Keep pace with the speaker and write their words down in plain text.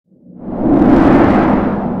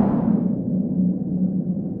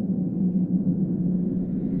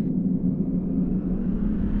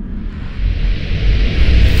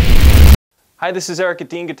Hi, this is Eric at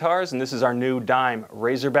Dean Guitars, and this is our new Dime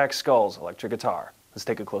Razorback Skullz electric guitar. Let's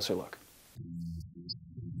take a closer look.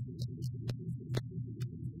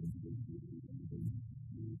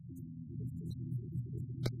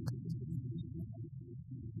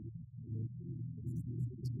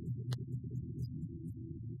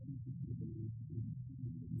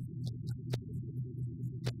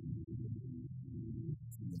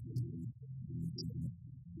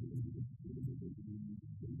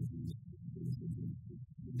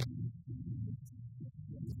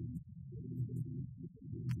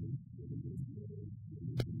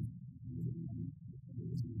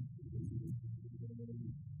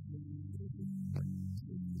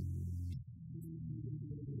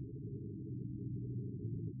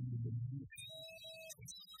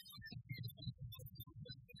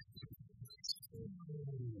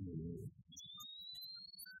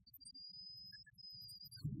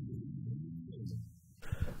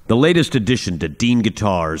 The latest addition to Dean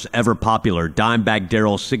Guitars' ever-popular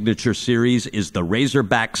Dimebucker signature series is the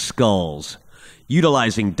Razorback Skullz.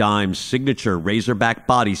 Utilizing Dime's signature Razorback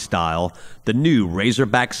body style, the new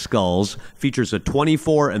Razorback Skullz features a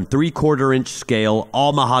 24 3/4 inch scale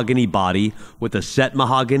all-mahogany body with a set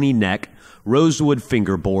mahogany neck, rosewood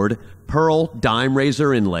fingerboard, pearl dime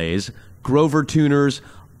razor inlays, Grover tuners,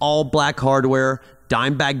 all-black hardware,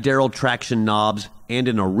 DimeTime traction knobs, and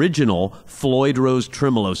an original Floyd Rose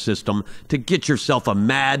tremolo system to get yourself a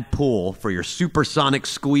mad pull for your supersonic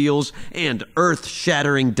squeals and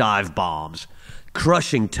earth-shattering dive bombs.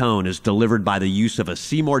 Crushing tone is delivered by the use of a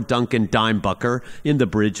Seymour Duncan Dimebucker in the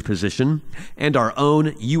bridge position and our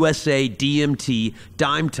own USA DMT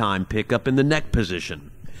DimeTime pickup in the neck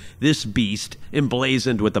position. This beast,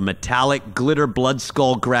 emblazoned with a metallic glitter blood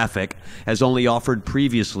skull graphic, as only offered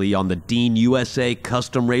previously on the Dean USA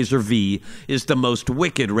Custom Razor V, is the most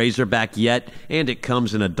wicked Razorback yet, and it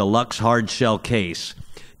comes in a Deluxe Hardshell case.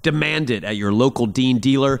 Demand it at your local Dean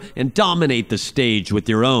dealer and dominate the stage with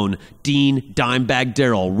your own Dean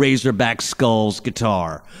Dimebucker Razorback Skullz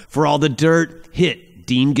guitar. For all the dirt, hit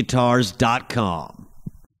DeanGuitars.com.